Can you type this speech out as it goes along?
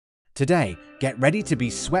Today, get ready to be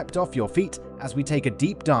swept off your feet as we take a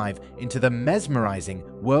deep dive into the mesmerizing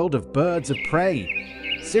world of birds of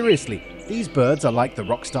prey. Seriously, these birds are like the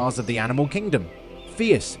rock stars of the animal kingdom.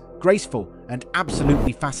 Fierce, graceful, and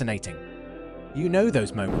absolutely fascinating. You know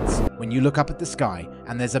those moments when you look up at the sky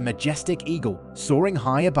and there's a majestic eagle soaring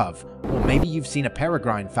high above, or maybe you've seen a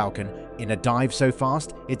peregrine falcon in a dive so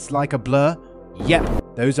fast it's like a blur?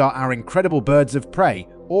 Yep, those are our incredible birds of prey,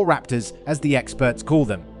 or raptors as the experts call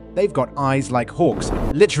them. They've got eyes like hawks,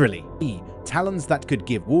 literally. Talons that could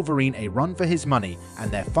give Wolverine a run for his money,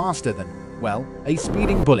 and they're faster than, well, a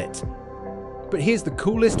speeding bullet. But here's the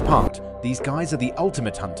coolest part. These guys are the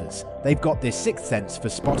ultimate hunters. They've got this sixth sense for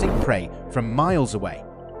spotting prey from miles away.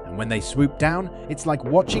 And when they swoop down, it's like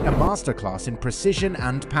watching a masterclass in precision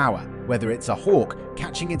and power. Whether it's a hawk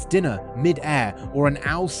catching its dinner mid-air or an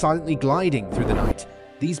owl silently gliding through the night,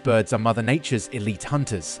 these birds are Mother Nature's elite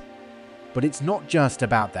hunters. But it's not just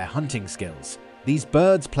about their hunting skills. These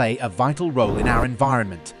birds play a vital role in our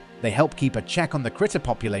environment. They help keep a check on the critter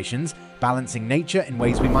populations, balancing nature in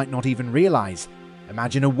ways we might not even realize.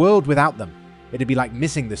 Imagine a world without them. It'd be like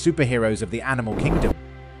missing the superheroes of the animal kingdom.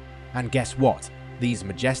 And guess what? These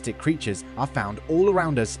majestic creatures are found all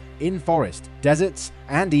around us in forest, deserts,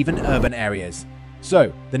 and even urban areas.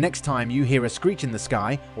 So, the next time you hear a screech in the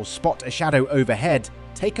sky or spot a shadow overhead,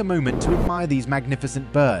 take a moment to admire these magnificent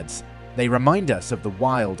birds. They remind us of the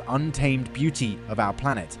wild, untamed beauty of our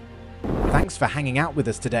planet. Thanks for hanging out with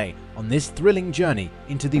us today on this thrilling journey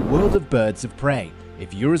into the world of birds of prey.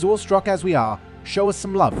 If you're as awestruck as we are, show us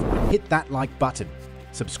some love, hit that like button,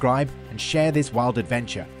 subscribe, and share this wild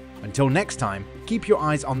adventure. Until next time, keep your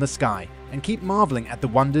eyes on the sky and keep marveling at the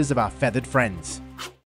wonders of our feathered friends.